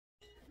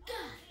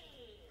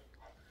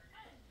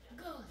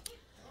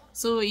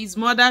So it's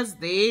Mother's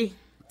Day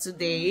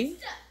today.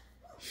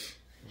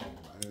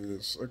 The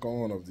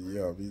second one of the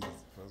year. I don't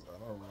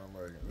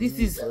remember. This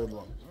is the third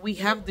one. We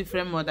have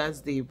different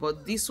Mother's Day,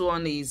 but this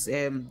one is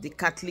the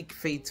Catholic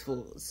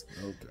faithfuls.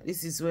 Okay.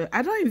 This is where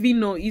I don't even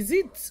know. Is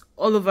it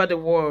all over the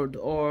world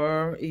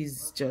or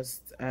is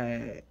just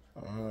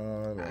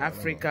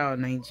Africa or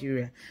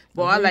Nigeria?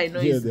 But all I know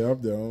is they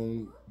have their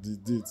own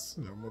dates,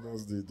 their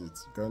Mother's Day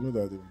dates. You can know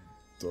that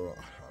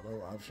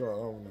I'm sure I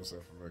don't want to say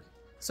for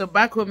So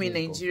back home in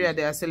Nigeria,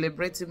 they are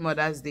celebrating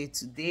Mother's Day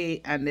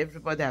today, and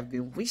everybody have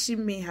been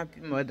wishing me happy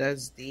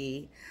Mother's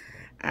Day.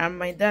 And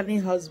my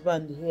darling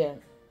husband here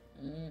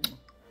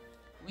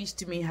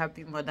wished me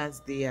happy Mother's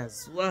Day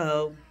as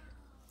well.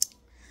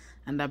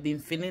 And I've been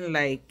feeling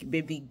like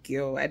baby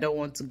girl. I don't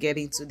want to get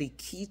into the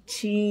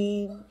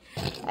kitchen.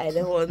 I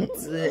don't want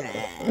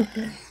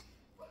to...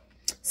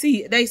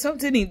 See, there is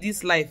something in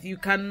this life. You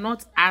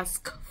cannot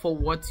ask for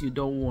what you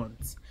don't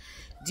want.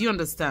 Do you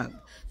understand?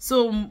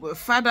 So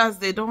fathers,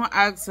 they don't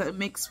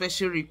make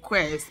special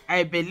requests,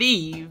 I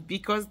believe,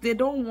 because they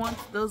don't want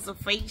those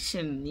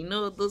affection, you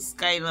know, those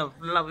kind of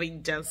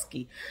loving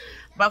jasky.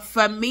 But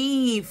for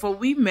me, for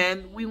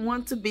women, we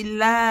want to be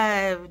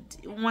loved.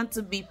 We want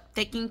to be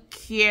taken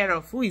care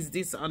of. Who is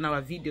this on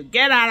our video?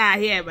 Get out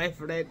of here, my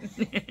friend.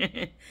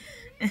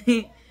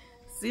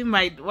 See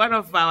one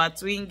of our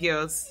twin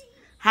girls.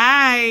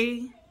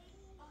 Hi.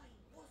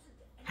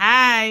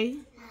 Hi.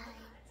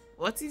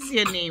 What is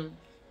your name?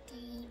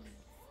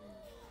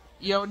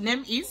 Your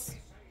name is?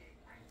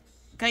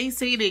 Can you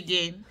say it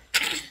again?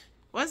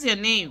 What's your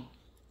name?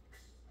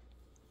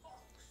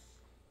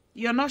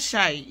 You're not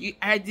shy.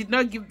 I did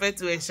not give birth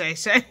to a shy.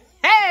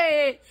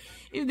 Hey!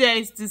 If there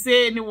is to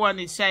say anyone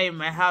is shy in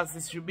my house,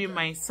 it should be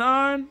my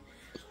son,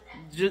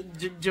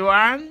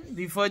 Joanne,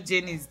 before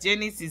Janice.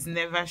 Janice is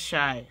never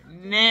shy.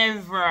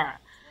 Never.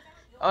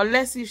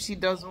 Unless if she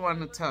doesn't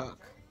want to talk.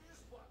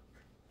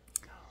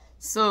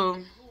 So...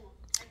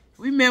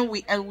 women,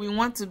 we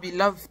want to be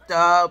loved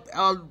up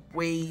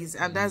always,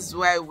 and that's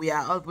why we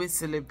are always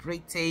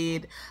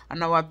celebrated.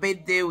 On our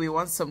birthday, we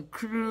want some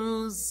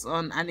cruise.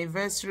 On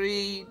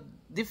anniversary,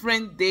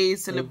 different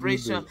days,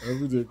 celebration.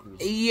 Everyday cruise.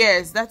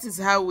 Yes, that is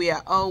how we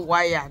are all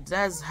wired.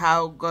 That's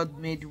how God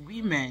made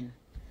women.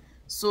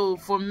 So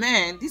for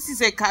men, this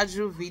is a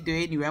casual video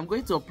anyway. I'm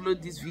going to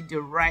upload this video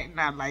right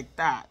now like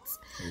that.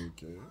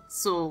 Okay.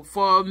 So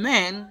for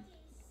men,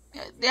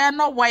 they are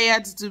not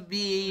wired to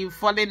be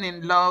falling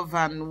in love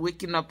and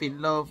waking up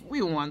in love.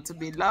 We want to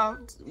be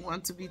loved, we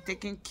want to be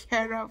taken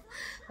care of,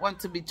 want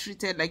to be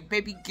treated like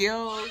baby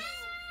girls,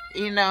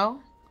 you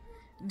know.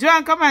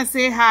 Joanne, come and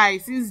say hi,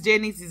 since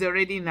Janice is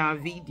already in our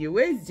video.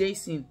 Where is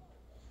Jason?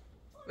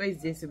 Where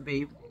is Jason,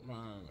 babe?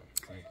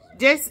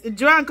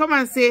 Joanne, come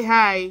and say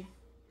hi.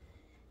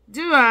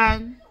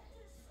 Joanne,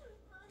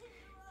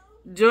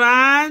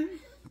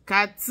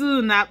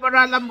 cartoon,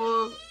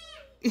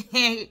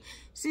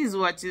 she's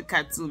watching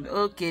cartoon.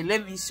 Okay,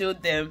 let me show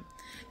them.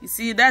 You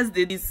see,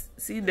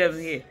 see them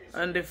here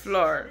on the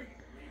floor.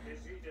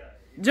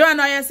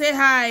 Joanna, say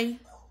hi.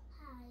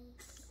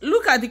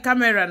 Look at the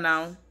camera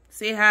now.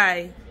 Say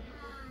hi.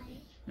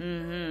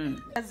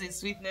 That's the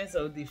sweetness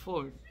of the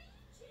phone.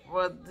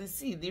 But you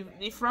see,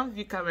 the front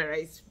view camera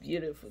is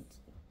beautiful.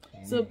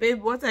 So,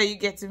 babe, what are you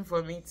getting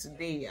for me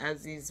today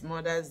as it's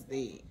Mother's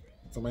Day?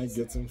 What am I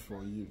getting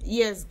for you?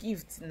 Yes,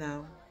 gift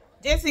now.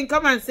 Jason,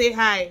 come and say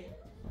hi.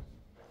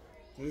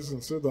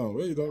 Listen, sit down.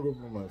 Where you don't go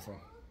from my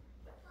phone?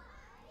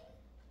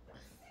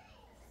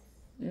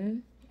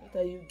 What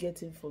are you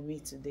getting for me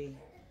today?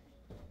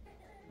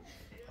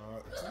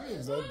 Today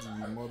is that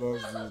the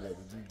Mother's Day that they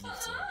do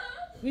gifts?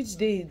 Which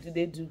day do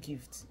they do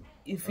gifts?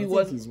 If it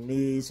was it's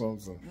May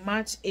something.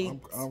 March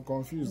 8th. I'm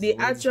confused. The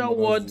actual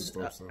word,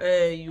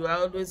 you are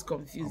always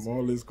confused. I'm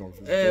always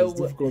confused. It's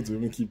difficult to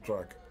even keep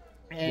track.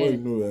 Well, you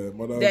know,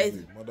 Mother's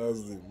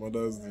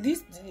Day.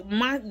 This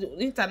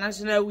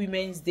International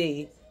Women's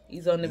Day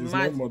is on the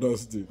March.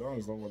 Mother's Day. That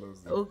is not Mother's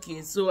Day.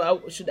 Okay, so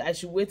I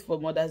should wait for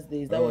Mother's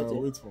Day. Is that what?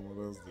 Wait for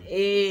Mother's Day.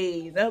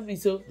 Hey, that'll be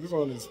so. This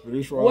one is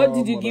spiritual. What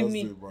did you give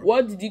me?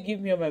 What did you give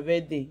me on my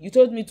birthday? You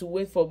told me to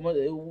wait for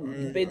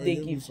birthday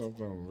gift.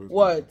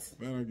 What?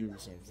 Then I give you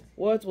something.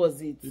 What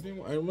was it?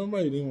 I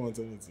remember you didn't want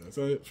anything. I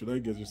said, should I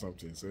get you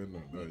something? You said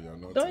no, you're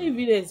not. Don't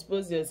even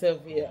expose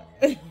yourself here.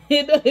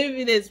 Don't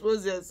even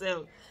expose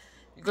yourself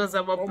because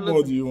I'm uploading. What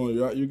more do you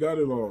want? You got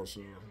it all,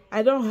 so.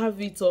 I don't have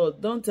it all.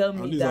 Don't tell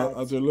me that.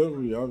 At your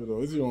level, you have it all.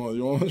 What do you want?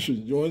 You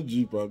want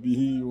Jeep, or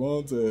you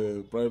want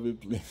a private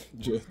plane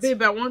jet?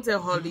 Babe, I want a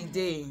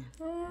holiday.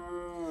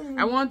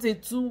 I want a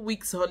 2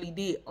 weeks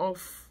holiday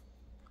off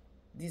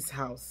this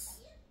house.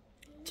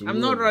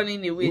 I'm not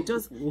running away.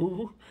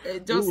 Who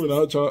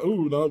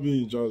will now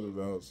be in charge of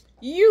the house?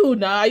 You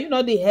now. Are you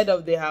not the head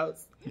of the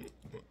house?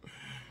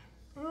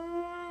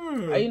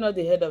 Are you not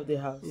the head of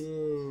the house?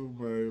 Oh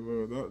my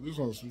Lord. This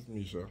one suits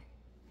me, sir.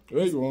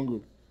 Where you want to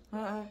go?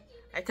 I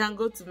can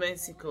go to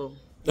Mexico.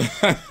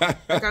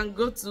 I can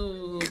go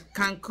to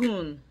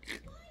Cancun.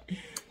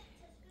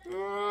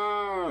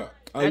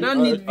 I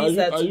don't need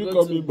visa to go to. Are you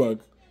coming back?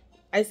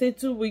 I say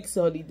 2 weeks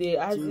holiday.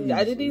 I 2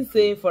 weeks, didn't okay.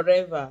 say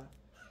forever.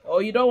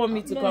 Or you don't want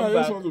me to No, come I back?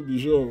 just want to be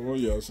sure of what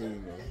you are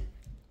saying now.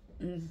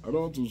 I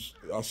don't want to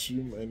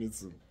assume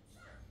anything.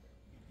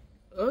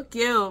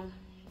 Okay.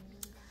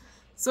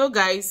 So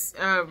guys,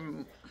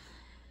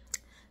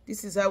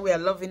 this is how we are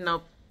loving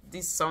up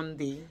this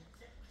Sunday.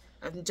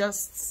 And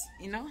just,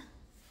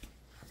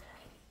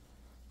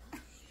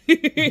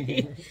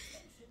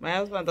 my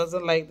husband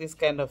doesn't like this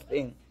kind of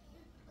thing.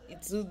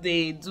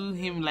 They do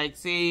him like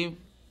say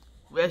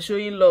we are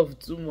showing love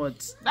too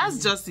much.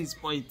 That's just his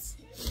point.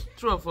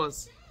 True of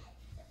us.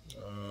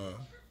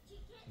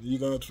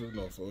 Neither true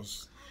nor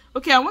false.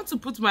 Okay, I want to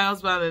put my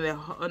husband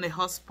on a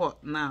hotspot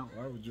now.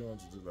 Why would you want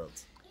to do that?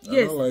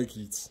 Yes. I don't like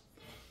it.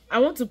 I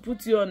want to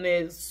put you on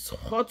a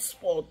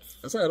hotspot.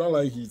 I said I don't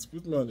like it.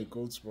 Put me on a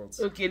cold spot.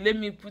 Okay, let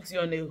me put you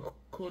on a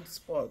cold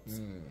spot.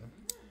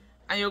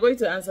 And you're going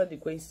to answer the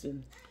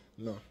question.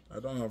 No, I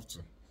don't have to.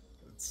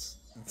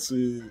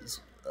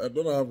 I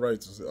don't have right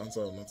to say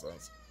answer or not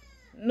answer.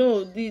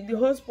 No, the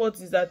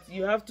hotspot is that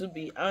you have to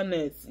be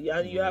honest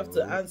and you have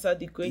to answer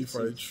the question. If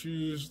I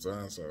choose to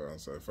answer, I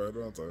answer. If I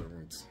don't, I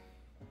won't.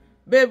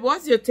 Babe,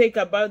 what's your take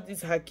about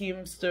this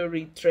Hakim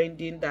story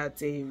trending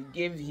that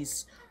gave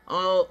his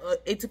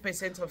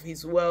 80% of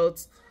his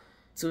wealth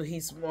to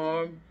his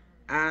mom,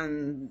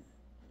 and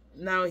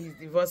now he's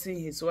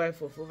divorcing his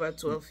wife of over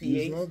 12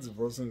 years? He's not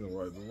divorcing the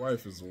wife. The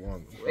wife is the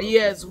one.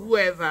 Yes,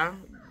 whoever.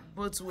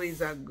 Both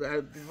ways are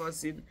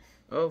divorcing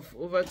of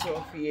over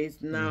 12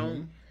 years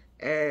now.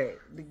 The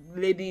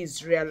lady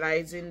is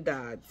realizing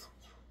that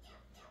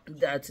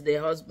the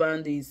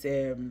husband is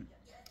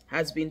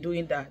has been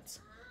doing that.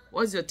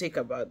 What's your take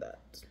about that?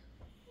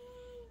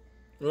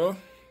 Well,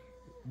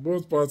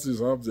 both parties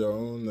have their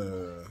own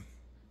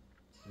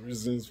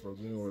reasons for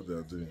doing what they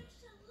are doing.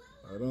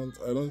 I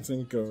don't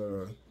think.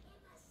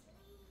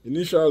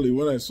 Initially,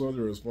 when I saw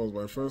the response,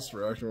 my first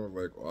reaction was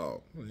like,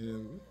 "Wow,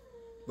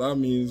 that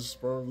means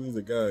probably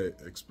the guy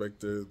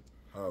expected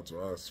her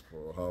to ask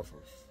for half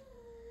of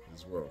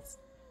his wealth,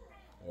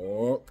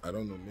 or I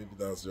don't know. Maybe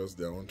that's just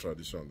their own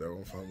tradition, their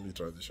own family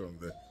tradition.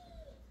 There,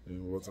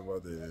 what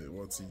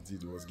he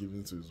did was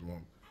given to his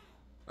mom."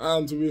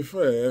 And to be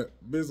fair,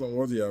 based on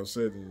what he has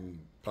said in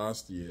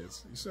past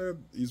years, he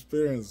said his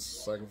parents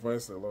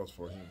sacrificed a lot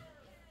for him,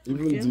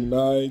 even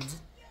denied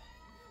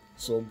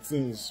some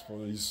things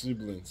for his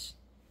siblings,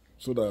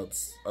 so that,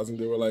 as in,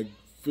 they were like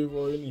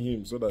favoring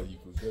him so that he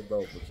could get that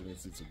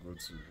opportunity to go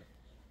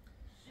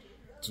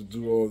to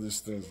do all these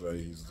things that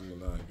he's doing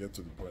now and get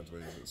to the point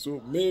where he's.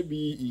 So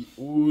maybe he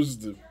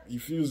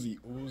feels he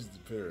owes the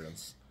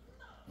parents,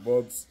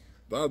 but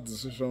that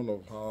decision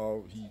of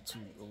how he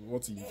took,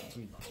 what he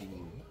took to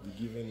be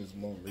giving his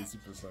mom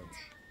 80%.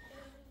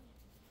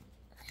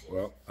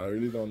 Well, I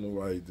really don't know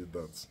why he did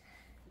that.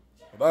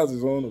 But that's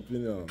his own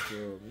opinion.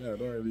 So yeah, I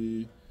don't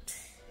really.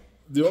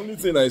 The only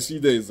thing I see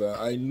there is that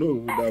I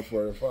know that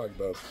for a fact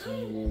that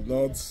he will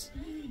not.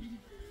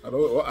 I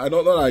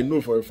don't know. I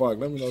know for a fact.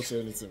 Let me not say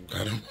anything.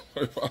 I don't know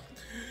for a fact.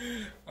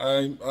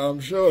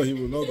 I'm sure he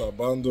will not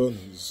abandon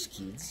his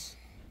kids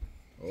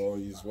or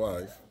his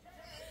wife.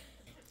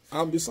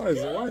 And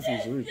besides, the wife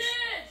is rich.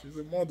 She's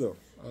a model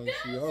and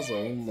she has her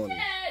own money.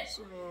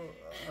 So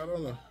I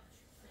don't know.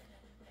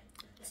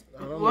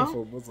 I don't know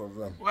for both of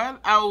them. Well,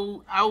 I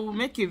will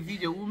make a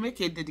video. We'll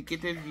make a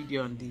dedicated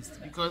video on this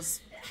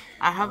because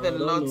I have a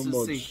lot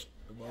to say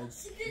about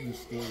this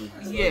story.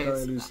 So yes. I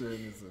can't really say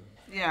anything.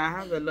 Yeah, I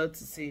have a lot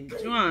to say.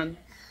 Joanne,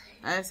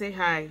 I say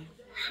hi.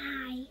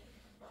 Hi.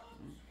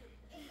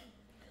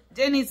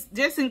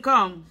 Jason,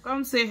 come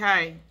say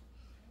hi.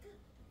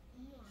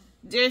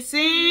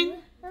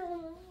 Jason.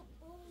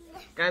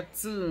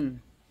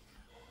 Cartoon.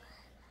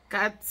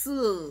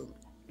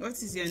 What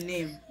is your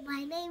name?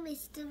 My name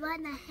is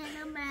Savannah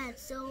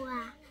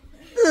Henamazoa.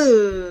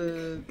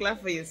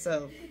 Clap for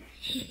yourself.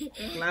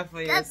 Clap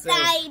for That's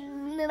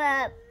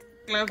yourself.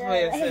 Clap for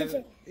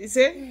yourself. You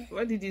say?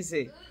 What did you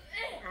say?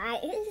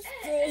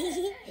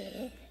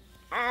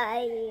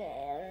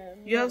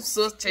 You have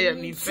such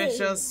an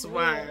infectious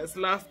smile,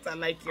 laughter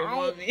like your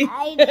mommy.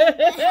 I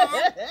don't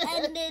have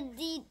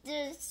energy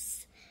to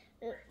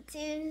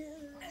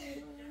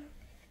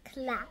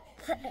clap.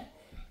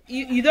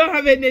 You don't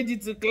have energy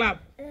to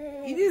clap.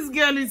 This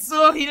girl is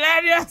so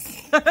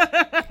hilarious.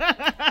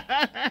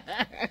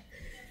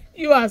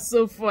 You are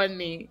so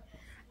funny.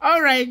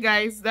 All right,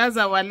 guys, that's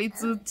our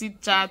little chit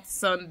chat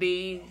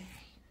Sunday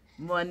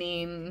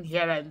morning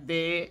here and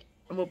there.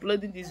 I'm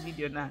uploading this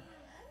video now.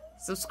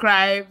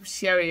 Subscribe,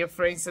 share with your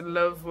friends and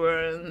loved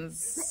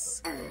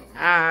ones,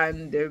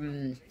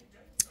 and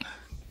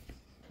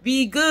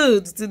be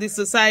good to the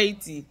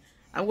society.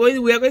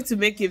 We are going to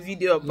make a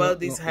video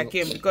about this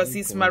Hakim because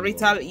it's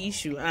marital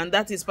issue, and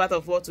that is part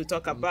of what we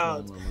talk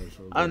about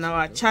on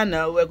our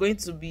channel. We're going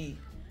to be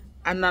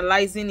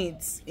analyzing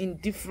it in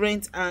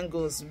different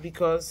angles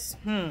because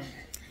I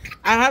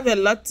have a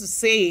lot to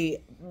say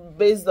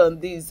based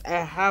on this. I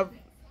have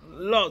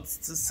lots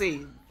to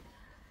say.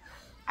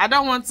 I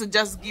don't want to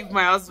just give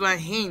my husband a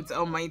hint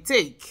on my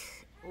take.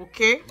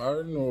 Okay? I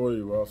already know what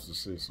you have to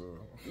say, so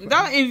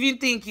Don't even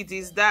think it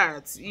is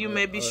that. You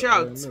may be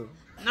shocked.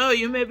 No,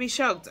 you may be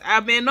shocked. I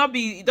may not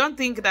be. Don't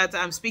think that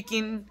I'm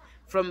speaking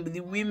from the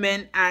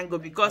women angle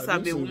because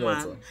I'm a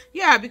woman.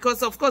 Yeah,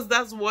 because of course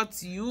that's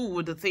what you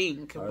would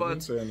think.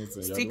 But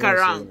stick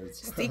around.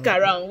 Stick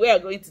around. We are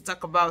going to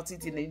talk about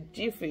it in a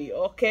jiffy,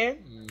 okay?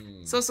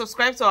 So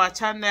subscribe to our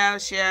channel,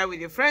 share with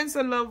your friends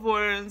and loved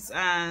ones,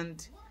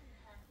 and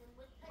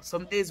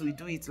some days we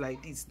do it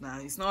like this now.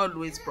 It's not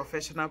always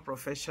professional.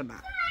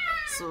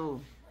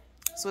 So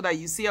that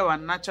you see our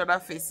natural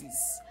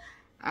faces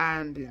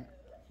and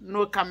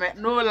no camera,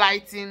 no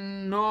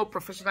lighting, no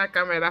professional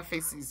camera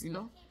faces, you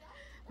know,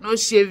 no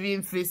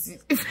shaving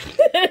faces,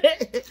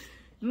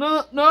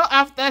 no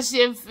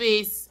aftershave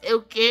face,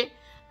 okay,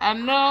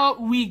 and no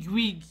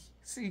wig.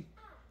 See,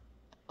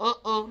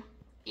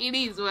 it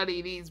is what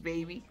it is,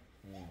 baby.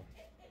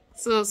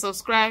 So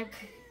subscribe,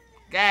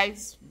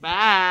 guys.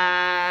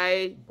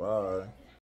 Bye.